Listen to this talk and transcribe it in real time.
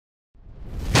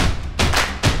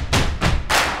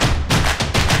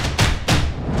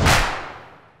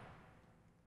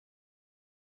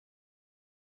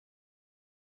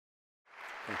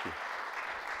Thank you.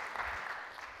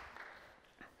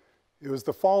 It was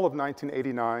the fall of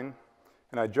 1989,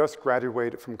 and I just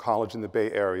graduated from college in the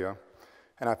Bay Area,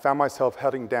 and I found myself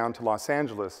heading down to Los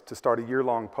Angeles to start a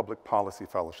year-long public policy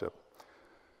fellowship.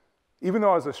 Even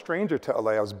though I was a stranger to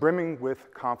LA, I was brimming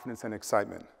with confidence and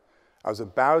excitement. I was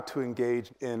about to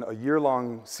engage in a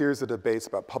year-long series of debates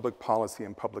about public policy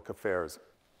and public affairs.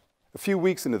 A few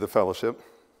weeks into the fellowship,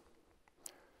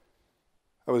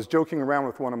 I was joking around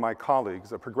with one of my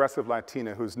colleagues, a progressive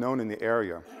Latina who's known in the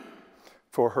area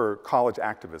for her college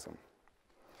activism.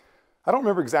 I don't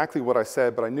remember exactly what I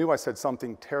said, but I knew I said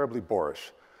something terribly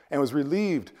boorish, and was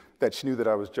relieved that she knew that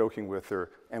I was joking with her,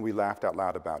 and we laughed out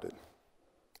loud about it.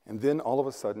 And then all of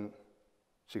a sudden,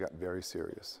 she got very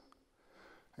serious.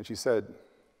 And she said,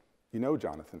 "You know,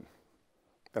 Jonathan,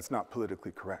 that's not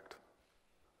politically correct."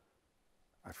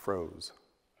 I froze.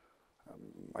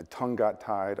 My tongue got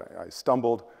tied, I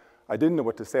stumbled. I didn't know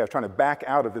what to say. I was trying to back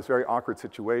out of this very awkward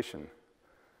situation,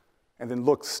 and then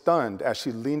looked stunned as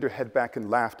she leaned her head back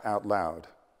and laughed out loud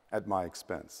at my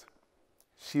expense.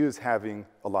 She was having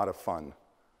a lot of fun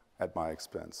at my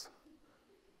expense.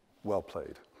 Well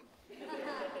played.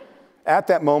 At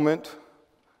that moment,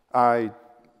 I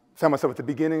found myself at the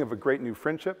beginning of a great new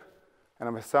friendship, and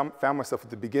I found myself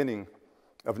at the beginning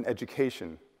of an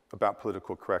education about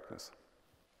political correctness.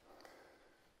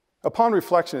 Upon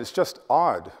reflection, it's just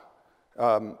odd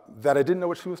that I didn't know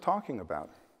what she was talking about.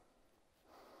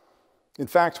 In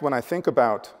fact, when I think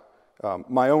about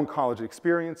my own college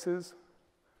experiences,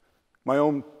 my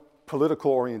own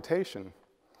political orientation,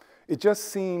 it just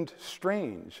seemed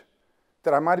strange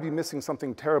that I might be missing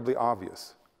something terribly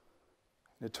obvious.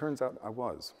 And it turns out I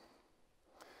was.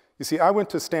 You see, I went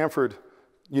to Stanford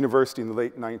University in the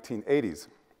late 1980s.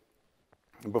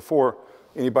 And before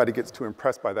anybody gets too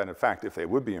impressed by that, in fact, if they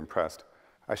would be impressed,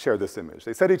 I share this image.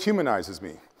 They said it humanizes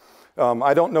me.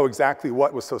 I don't know exactly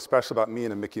what was so special about me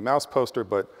in a Mickey Mouse poster,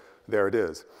 but there it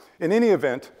is. In any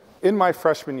event, in my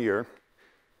freshman year,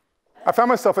 I found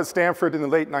myself at Stanford in the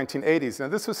late 1980s. Now,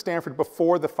 this was Stanford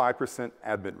before the 5%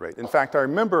 admit rate. In fact, I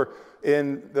remember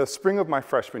in the spring of my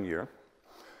freshman year,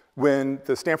 when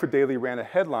the Stanford Daily ran a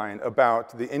headline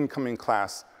about the incoming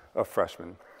class of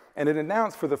freshmen. And it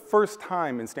announced for the first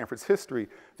time in Stanford's history,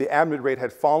 the admit rate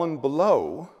had fallen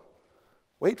below,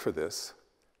 wait for this,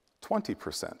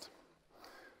 20%.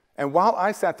 And while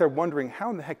I sat there wondering, how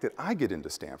in the heck did I get into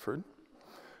Stanford?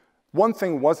 One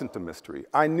thing wasn't a mystery.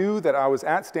 I knew that I was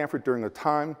at Stanford during a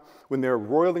time when there were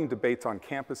roiling debates on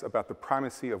campus about the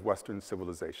primacy of Western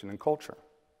civilization and culture.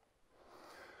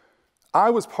 I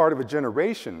was part of a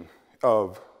generation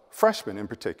of freshmen in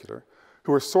particular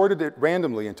who were sorted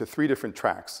randomly into 3 different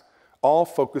tracks, all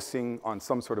focusing on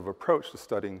some sort of approach to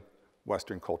studying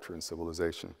Western culture and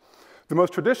civilization. The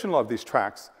most traditional of these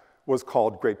tracks was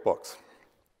called Great Books.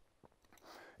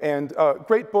 And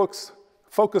Great Books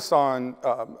focus on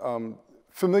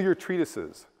familiar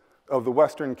treatises of the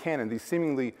Western canon, these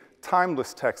seemingly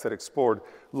timeless texts that explored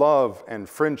love and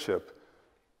friendship,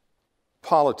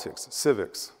 politics,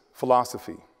 civics,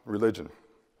 philosophy, religion.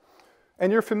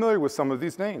 And you're familiar with some of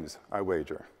these names, I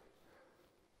wager.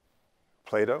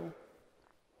 Plato,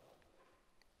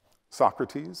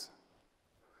 Socrates,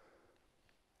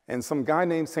 and some guy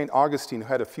named St. Augustine who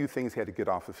had a few things he had to get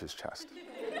off of his chest.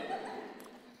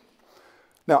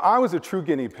 Now, I was a true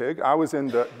guinea pig. I was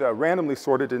randomly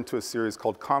sorted into a series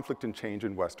called Conflict and Change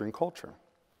in Western Culture.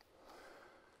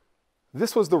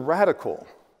 This was the radical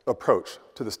approach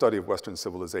to the study of Western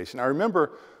civilization. I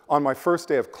remember on my first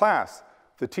day of class,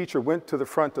 the teacher went to the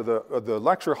front of the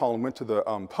lecture hall and went to the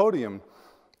podium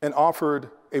and offered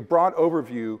a broad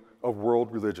overview of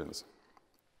world religions.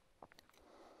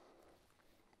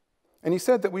 And he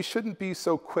said that we shouldn't be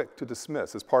so quick to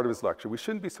dismiss, as part of his lecture, we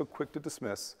shouldn't be so quick to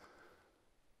dismiss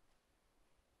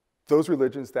those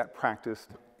religions that practiced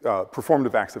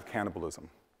performative acts of cannibalism.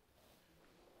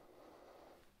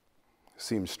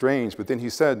 Seems strange, but then he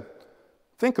said,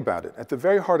 think about it. At the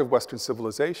very heart of Western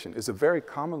civilization is a very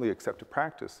commonly accepted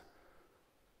practice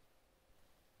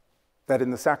that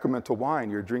in the sacramental wine,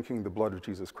 you're drinking the blood of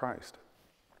Jesus Christ,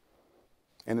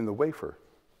 and in the wafer,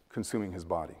 consuming his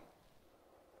body.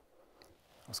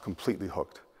 I was completely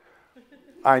hooked.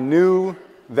 I knew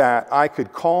that I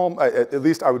could calm, at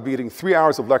least I would be getting 3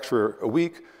 hours of lecture a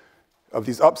week of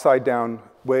these upside-down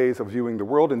ways of viewing the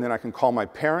world, and then I can call my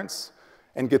parents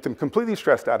and get them completely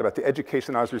stressed out about the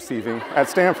education I was receiving at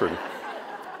Stanford.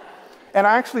 And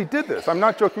I actually did this. I'm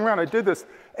not joking around. I did this,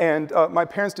 and my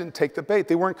parents didn't take the bait.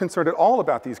 They weren't concerned at all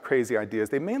about these crazy ideas.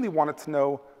 They mainly wanted to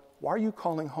know, why are you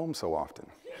calling home so often?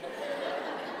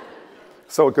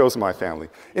 So it goes in my family.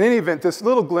 In any event, this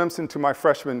little glimpse into my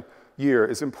freshman year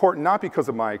is important not because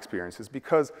of my experiences,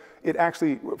 because it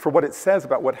actually, for what it says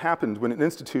about what happened when an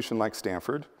institution like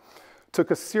Stanford took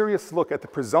a serious look at the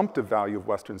presumptive value of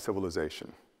Western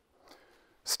civilization.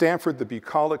 Stanford, the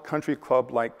bucolic country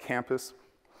club-like campus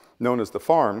known as the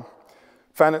Farm,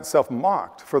 found itself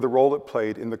mocked for the role it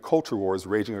played in the culture wars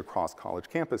raging across college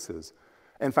campuses,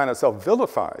 and found itself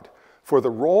vilified for the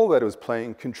role that it was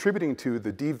playing contributing to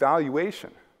the devaluation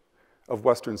of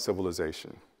Western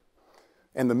civilization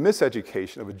and the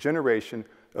miseducation of a generation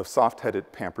of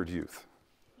soft-headed, pampered youth.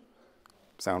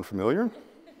 Sound familiar?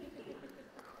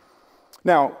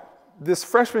 Now, this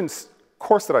freshman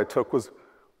course that I took was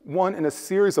one in a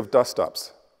series of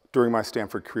dust-ups during my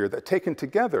Stanford career that, taken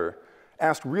together,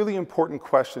 asked really important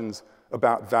questions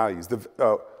about values.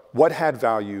 What had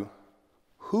value,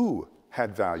 who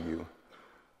had value,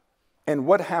 and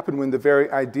what happened when the very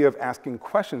idea of asking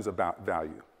questions about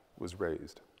value was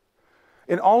raised.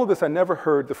 In all of this, I never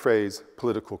heard the phrase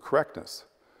political correctness,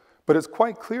 but it's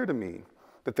quite clear to me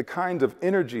that the kind of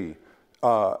energy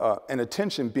and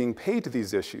attention being paid to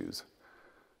these issues,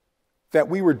 that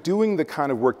we were doing the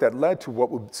kind of work that led to what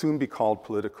would soon be called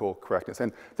political correctness.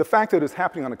 And the fact that it was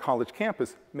happening on a college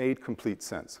campus made complete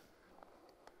sense.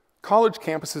 College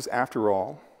campuses, after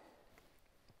all,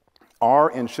 are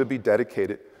and should be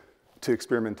dedicated to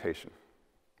experimentation.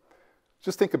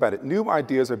 Just think about it. New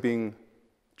ideas are being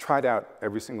tried out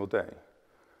every single day.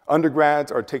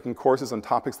 Undergrads are taking courses on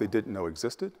topics they didn't know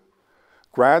existed.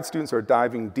 Grad students are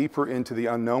diving deeper into the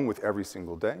unknown with every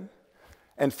single day.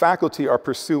 And faculty are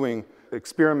pursuing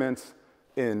experiments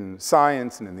in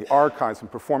science and in the archives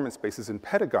and performance spaces and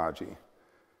pedagogy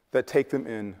that take them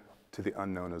into the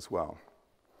unknown as well.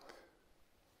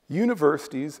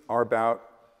 Universities are about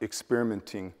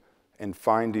experimenting and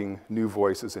finding new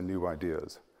voices and new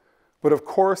ideas. But of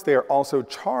course, they are also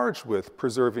charged with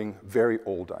preserving very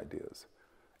old ideas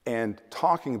and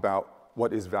talking about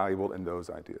what is valuable in those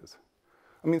ideas.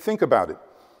 I mean, think about it.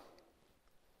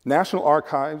 National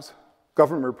archives,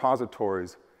 government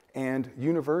repositories, and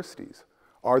universities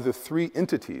are the three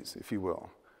entities, if you will,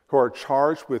 who are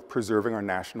charged with preserving our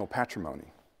national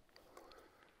patrimony.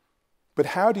 But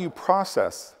how do you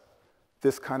process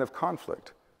this kind of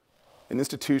conflict? An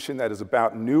institution that is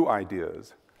about new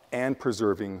ideas and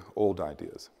preserving old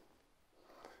ideas.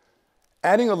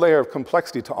 Adding a layer of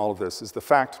complexity to all of this is the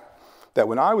fact that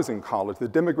when I was in college, the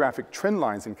demographic trend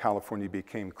lines in California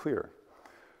became clear.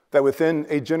 That within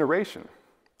a generation,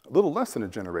 a little less than a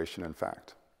generation, in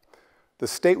fact, the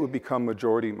state would become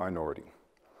majority-minority.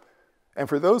 And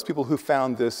for those people who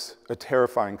found this a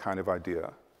terrifying kind of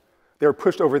idea, they were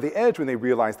pushed over the edge when they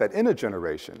realized that in a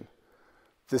generation,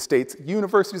 the state's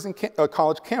universities and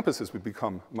college campuses would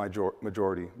become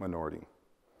majority-minority.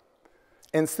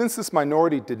 And since this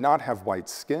minority did not have white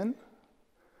skin,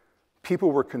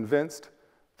 people were convinced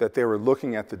that they were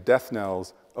looking at the death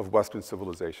knells of Western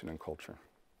civilization and culture.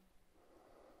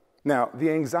 Now, the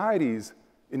anxieties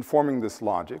informing this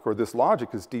logic, or this logic,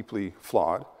 is deeply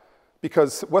flawed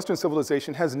because Western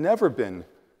civilization has never been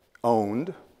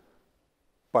owned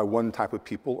by one type of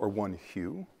people or one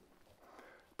hue.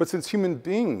 But since human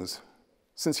beings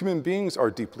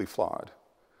are deeply flawed,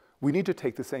 we need to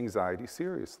take this anxiety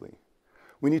seriously.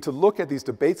 We need to look at these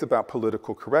debates about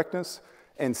political correctness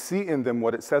and see in them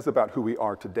what it says about who we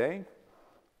are today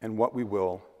and what we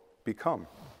will become.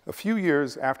 A few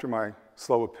years after my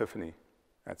slow epiphany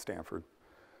at Stanford,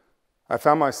 I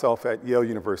found myself at Yale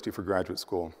University for graduate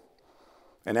school,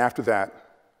 and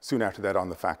soon after that, on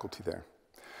the faculty there.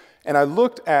 And I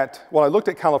looked at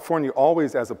California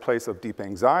always as a place of deep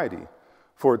anxiety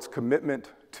for its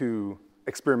commitment to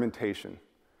experimentation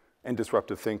and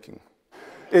disruptive thinking.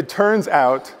 It turns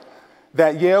out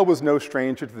that Yale was no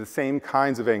stranger to the same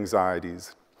kinds of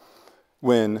anxieties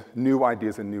when new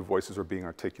ideas and new voices were being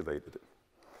articulated.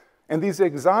 And these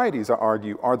anxieties, I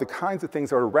argue, are the kinds of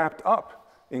things that are wrapped up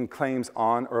in claims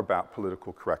on or about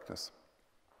political correctness.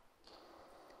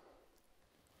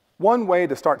 One way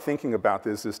to start thinking about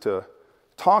this is to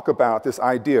talk about this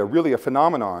idea, really a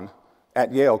phenomenon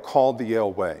at Yale called the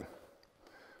Yale Way.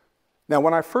 Now,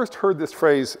 when I first heard this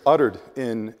phrase uttered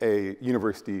in a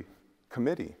university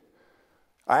committee,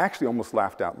 I actually almost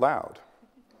laughed out loud.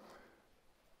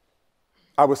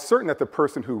 I was certain that the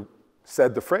person who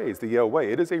said the phrase, the Yale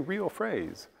Way, it is a real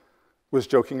phrase, was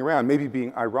joking around, maybe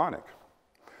being ironic.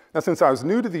 Now, since I was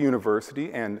new to the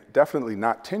university and definitely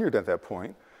not tenured at that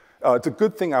point, it's a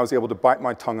good thing I was able to bite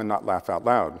my tongue and not laugh out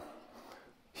loud.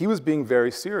 He was being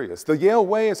very serious. The Yale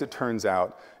Way, as it turns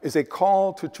out, is a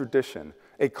call to tradition,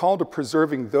 a call to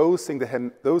preserving those things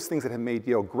that have made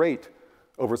Yale great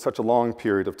over such a long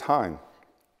period of time.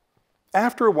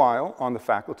 After a while on the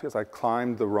faculty, as I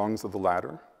climbed the rungs of the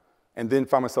ladder, and then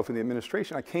found myself in the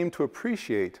administration, I came to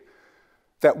appreciate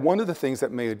that one of the things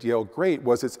that made Yale great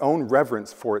was its own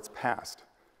reverence for its past,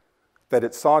 that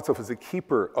it saw itself as a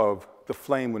keeper of the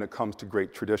flame when it comes to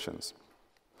great traditions.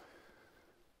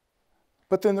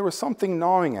 But then there was something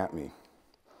gnawing at me.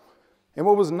 And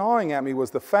what was gnawing at me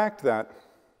was the fact that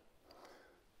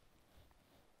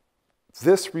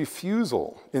this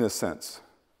refusal, in a sense,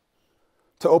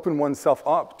 to open oneself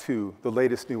up to the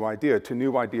latest new idea, to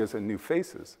new ideas and new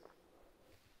faces,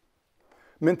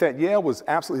 meant that Yale was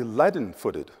absolutely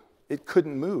leaden-footed. It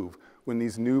couldn't move when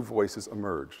these new voices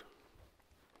emerged.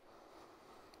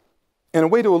 And a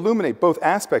way to illuminate both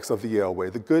aspects of the Yale way,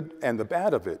 the good and the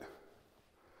bad of it,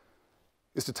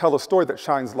 is to tell a story that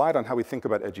shines light on how we think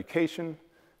about education,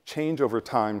 change over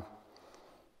time,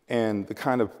 and the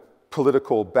kind of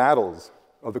political battles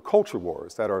of the culture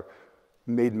wars that are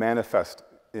made manifest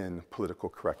in political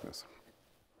correctness.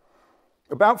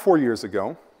 About 4 years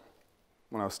ago,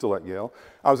 when I was still at Yale,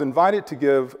 I was invited to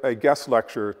give a guest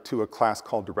lecture to a class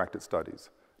called Directed Studies,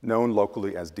 known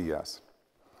locally as DS.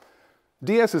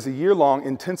 DS is a year-long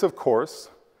intensive course,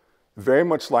 very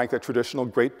much like the traditional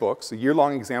great books, a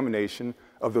year-long examination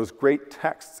of those great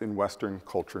texts in Western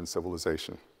culture and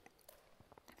civilization.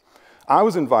 I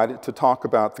was invited to talk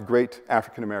about the great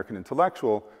African-American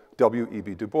intellectual,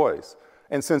 W.E.B. Du Bois.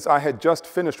 And since I had just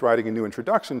finished writing a new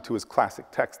introduction to his classic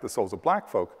text, The Souls of Black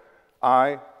Folk,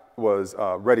 I was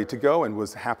ready to go and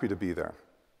was happy to be there.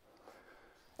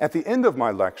 At the end of my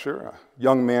lecture, a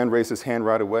young man raised his hand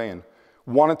right away and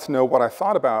wanted to know what I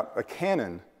thought about a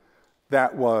canon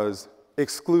that was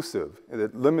exclusive.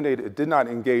 It did not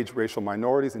engage racial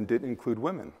minorities and didn't include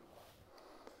women.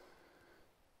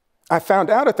 I found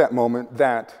out at that moment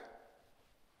that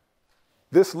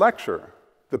this lecture,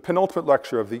 the penultimate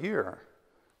lecture of the year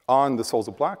on the Souls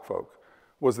of Black Folk,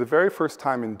 was the very first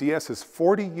time in DS's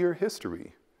 40-year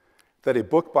history that a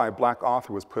book by a black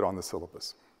author was put on the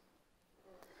syllabus.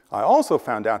 I also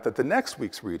found out that the next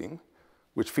week's reading,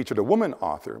 which featured a woman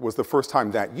author, was the first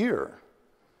time that year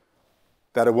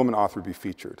that a woman author would be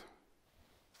featured,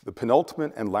 the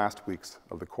penultimate and last weeks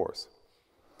of the course.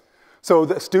 So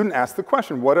the student asked the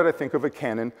question, what did I think of a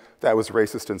canon that was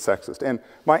racist and sexist? And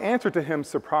my answer to him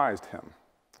surprised him.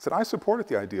 I said, I supported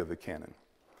the idea of the canon.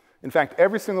 In fact,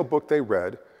 every single book they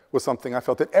read was something I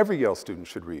felt that every Yale student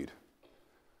should read.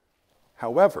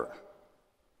 However,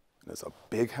 and there's a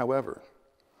big however,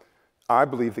 I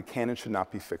believe the canon should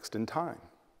not be fixed in time.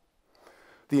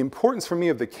 The importance for me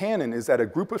of the canon is that a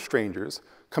group of strangers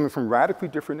coming from radically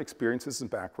different experiences and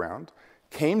background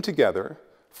came together,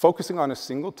 focusing on a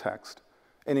single text,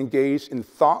 and engaged in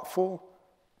thoughtful,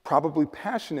 probably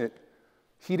passionate,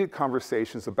 heated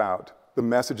conversations about the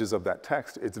messages of that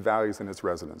text, its values and its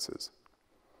resonances.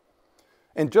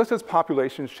 And just as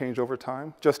populations change over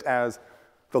time, just as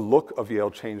the look of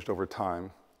Yale changed over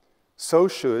time, so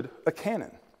should a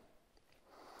canon.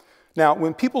 Now,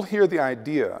 when people hear the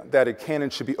idea that a canon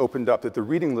should be opened up, that the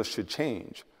reading list should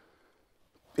change,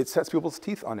 it sets people's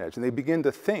teeth on edge, and they begin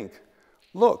to think,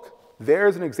 look,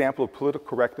 there's an example of political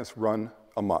correctness run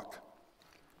amok.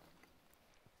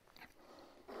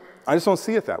 I just don't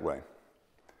see it that way.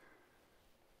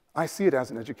 I see it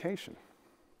as an education.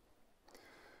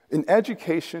 An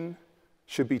education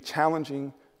should be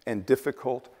challenging and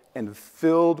difficult and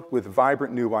filled with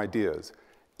vibrant new ideas,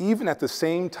 even at the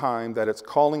same time that it's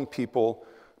calling people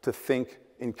to think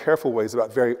in careful ways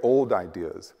about very old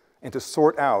ideas and to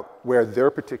sort out where their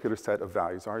particular set of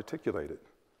values are articulated.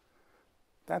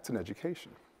 That's an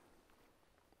education.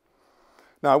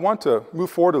 Now, I want to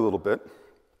move forward a little bit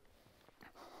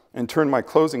and turn my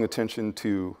closing attention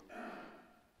to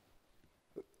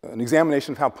an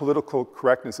examination of how political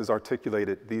correctness is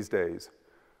articulated these days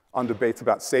on debates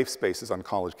about safe spaces on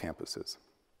college campuses.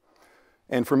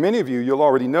 And for many of you, you'll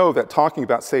already know that talking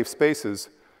about safe spaces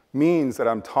means that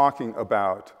I'm talking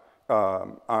about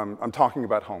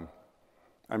home.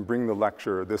 I'm bringing the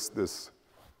lecture, this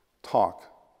talk,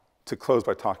 to close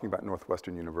by talking about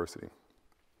Northwestern University.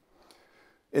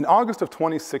 In August of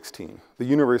 2016, the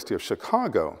University of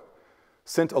Chicago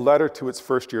sent a letter to its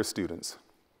first-year students.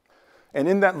 And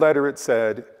in that letter it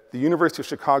said, the University of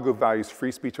Chicago values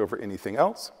free speech over anything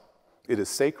else. It is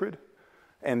sacred,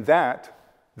 and that,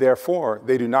 therefore,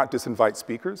 they do not disinvite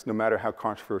speakers, no matter how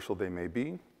controversial they may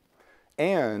be,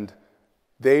 and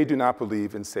they do not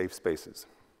believe in safe spaces.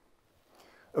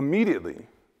 Immediately,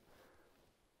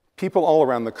 people all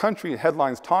around the country,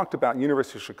 headlines talked about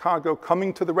University of Chicago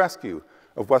coming to the rescue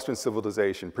of Western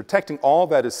civilization, protecting all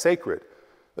that is sacred,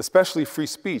 especially free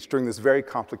speech during this very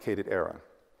complicated era.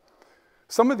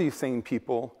 Some of these same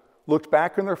people looked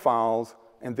back in their files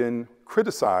and then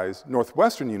criticized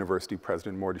Northwestern University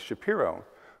President Morty Shapiro,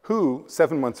 who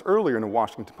 7 months earlier in a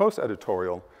Washington Post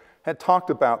editorial had talked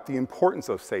about the importance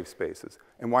of safe spaces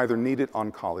and why they're needed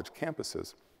on college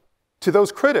campuses. To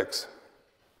those critics,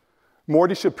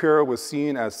 Morty Shapiro was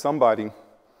seen as somebody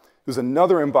who's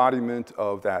another embodiment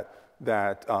of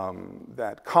that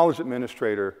college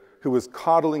administrator who was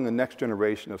coddling the next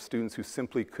generation of students who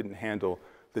simply couldn't handle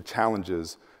the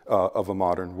challenges of a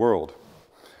modern world.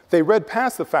 They read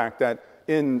past the fact that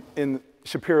in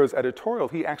Shapiro's editorial,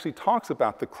 he actually talks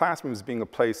about the classroom as being a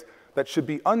place that should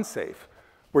be unsafe,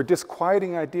 where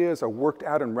disquieting ideas are worked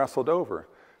out and wrestled over.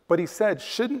 But he said,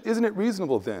 isn't it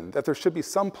reasonable then that there should be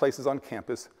some places on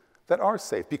campus that are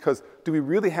safe? Because do we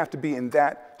really have to be in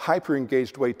that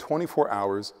hyper-engaged way 24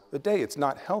 hours a day? It's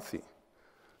not healthy.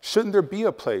 Shouldn't there be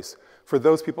a place for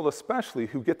those people especially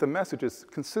who get the messages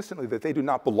consistently that they do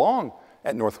not belong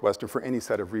at Northwestern for any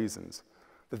set of reasons,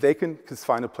 that they can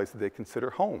find a place that they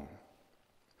consider home?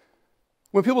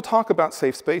 When people talk about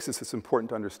safe spaces, it's important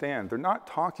to understand they're not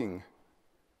talking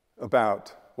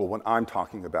about, well, when I'm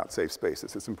talking about safe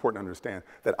spaces, it's important to understand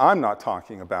that I'm not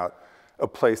talking about a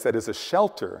place that is a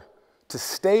shelter to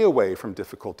stay away from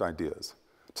difficult ideas,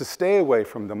 to stay away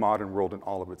from the modern world and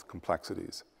all of its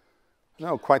complexities.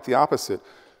 No, quite the opposite.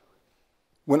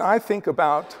 When I think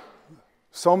about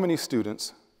so many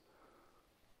students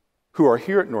who are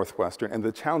here at Northwestern and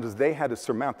the challenges they had to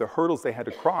surmount, the hurdles they had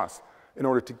to cross in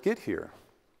order to get here,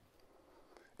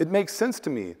 it makes sense to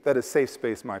me that a safe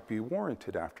space might be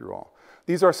warranted after all.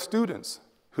 These are students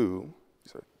who,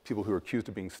 these are people who are accused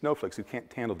of being snowflakes, who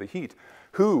can't handle the heat,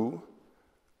 who,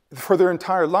 for their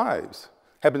entire lives,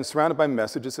 have been surrounded by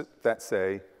messages that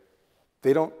say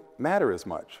they don't matter as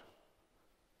much.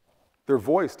 Their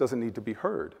voice doesn't need to be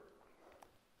heard.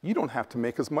 You don't have to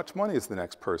make as much money as the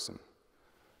next person.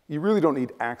 You really don't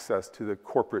need access to the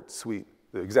corporate suite,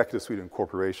 the executive suite in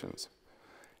corporations.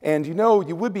 And you know,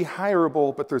 you would be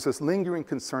hireable, but there's this lingering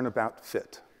concern about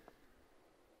fit.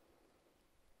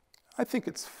 I think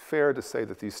it's fair to say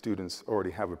that these students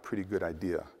already have a pretty good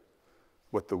idea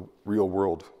what the real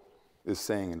world is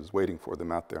saying and is waiting for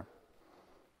them out there.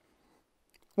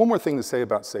 One more thing to say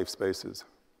about safe spaces.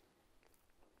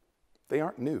 They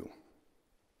aren't new.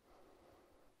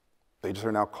 They just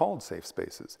are now called safe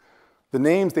spaces. The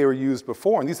names they were used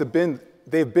before, and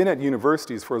they've been at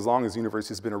universities for as long as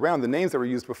universities have been around, the names that were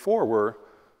used before were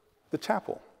the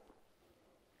chapel,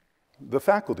 the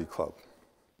faculty club,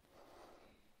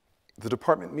 the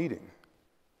department meeting,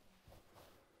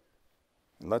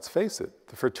 and let's face it,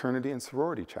 the fraternity and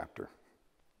sorority chapter.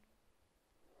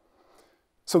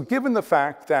 So given the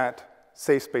fact that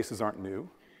safe spaces aren't new,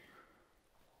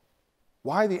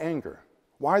 why the anger?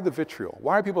 Why the vitriol?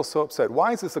 Why are people so upset?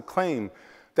 Why is this a claim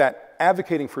that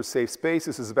advocating for safe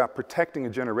spaces is about protecting a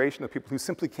generation of people who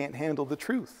simply can't handle the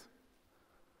truth?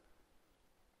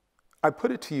 I put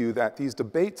it to you that these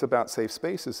debates about safe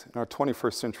spaces in our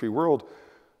 21st century world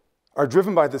are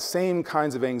driven by the same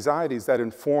kinds of anxieties that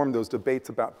informed those debates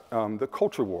about the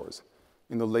culture wars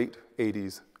in the late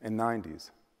 80s and 90s.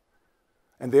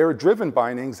 And they are driven by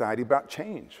an anxiety about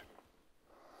change.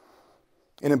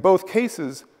 And in both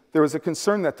cases, there was a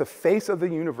concern that the face of the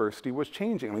university was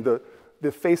changing. I mean,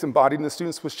 the face embodied in the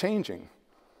students was changing.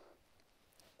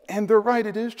 And they're right,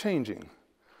 it is changing.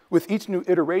 With each new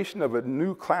iteration of a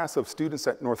new class of students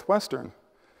at Northwestern,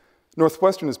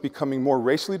 Northwestern is becoming more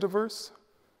racially diverse,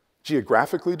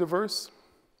 geographically diverse,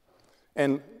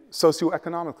 and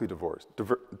socioeconomically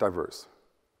diverse.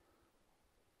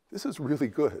 This is really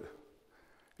good.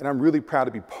 And I'm really proud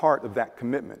to be part of that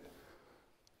commitment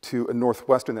to a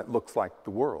Northwestern that looks like the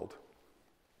world.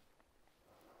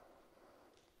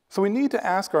 So we need to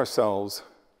ask ourselves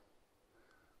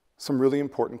some really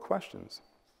important questions.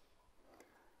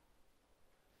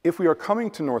 If we are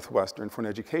coming to Northwestern for an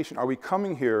education, are we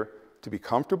coming here to be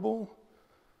comfortable,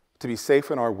 to be safe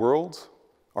in our worlds,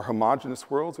 our homogeneous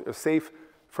worlds, safe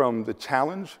from the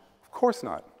challenge? Of course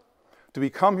not. Do we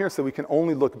come here so we can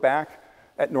only look back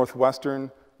at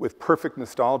Northwestern with perfect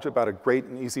nostalgia about a great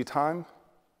and easy time?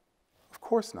 Of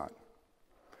course not.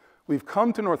 We've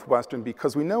come to Northwestern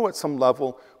because we know at some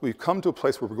level we've come to a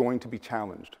place where we're going to be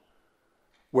challenged,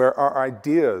 where our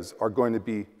ideas are going to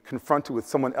be confronted with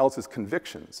someone else's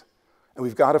convictions, and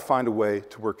we've got to find a way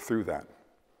to work through that.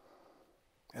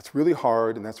 That's really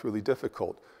hard and that's really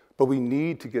difficult, but we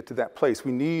need to get to that place.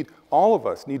 All of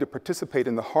us need to participate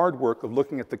in the hard work of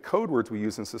looking at the code words we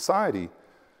use in society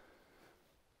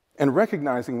and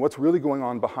recognizing what's really going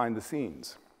on behind the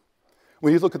scenes.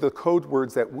 We need to look at the code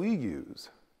words that we use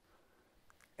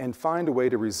and find a way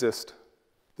to resist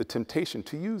the temptation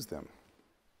to use them.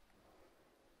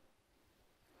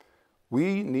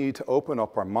 We need to open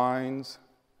up our minds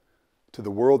to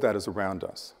the world that is around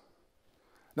us.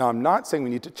 Now, I'm not saying we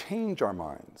need to change our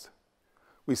minds.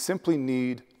 We simply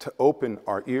need to open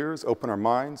our ears, open our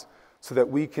minds, so that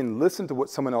we can listen to what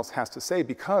someone else has to say,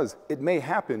 because it may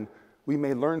happen we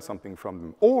may learn something from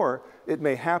them. Or it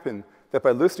may happen that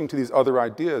by listening to these other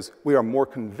ideas, we are more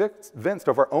convinced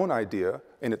of our own idea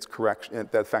and its correction, and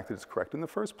the fact that it's correct in the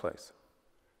first place.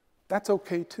 That's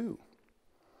okay too.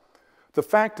 The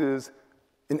fact is,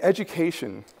 in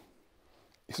education,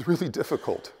 it's really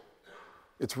difficult.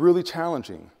 It's really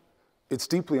challenging. It's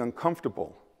deeply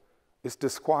uncomfortable. It's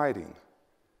disquieting.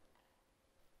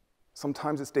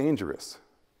 Sometimes it's dangerous.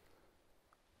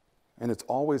 And it's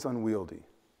always unwieldy.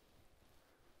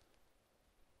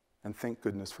 And thank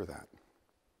goodness for that.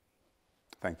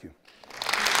 Thank you.